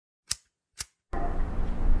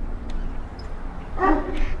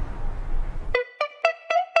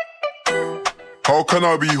How can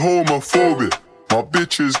I be homophobic? My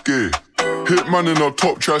bitch is gay. Hitman in a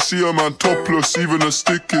top try, see a man topless, even a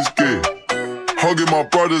stick is gay. Hugging my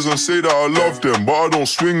brothers and say that I love them, but I don't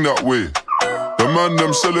swing that way. The man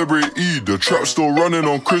them celebrate Eid, the trap still running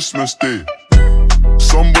on Christmas Day.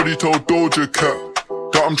 Somebody told Doja Cat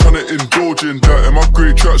that I'm tryna indulge in that. In my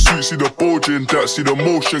grey tracksuit, see the bulge in that. See the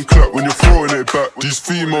motion clap when you're throwing it back. These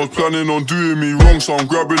females planning on doing me wrong, so I'm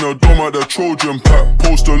grabbing a dome at the Trojan pack.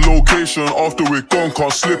 Post a location after we're gone,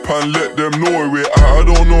 can't slip and let them know where we're at. I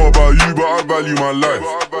don't know about you, but I value my life.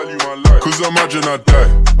 Cause imagine I die,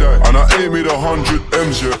 and I ain't made 100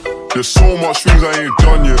 M's yet. There's so much things I ain't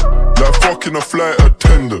done yet, like fucking a flight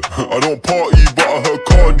attendant. I don't party, but I heard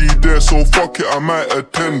Cardi there, so fuck it, I might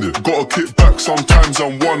attend it. Gotta kick back sometimes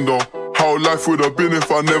and wonder how life would have been if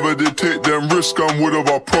I never did take them risks, and would have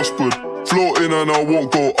I prospered. Floating and I won't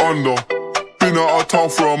go under. Been out of town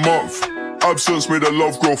for a month, absence made the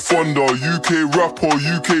love grow fonder. UK rap or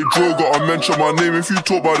UK drill, gotta mention my name if you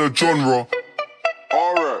talk about the genre.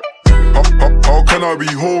 Alright. How can I be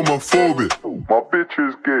homophobic? My bitch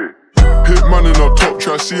is gay. Hitman in a top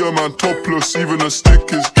try, see a man topless, even a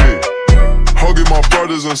stick is gay. Hugging my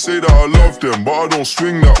brothers and say that I love them, but I don't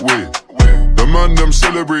swing that way. The man them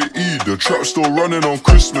celebrate Eid, the trap still running on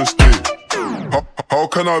Christmas Day. How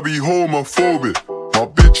can I be homophobic? My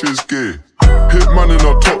bitch is gay. Hitman in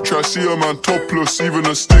a top try, see a man topless, even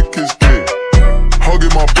a stick is gay.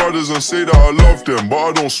 Hugging my brothers and say that I love them, but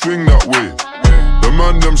I don't swing that way. The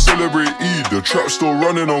man them celebrate Eid, the trap still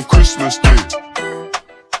running on Christmas Day.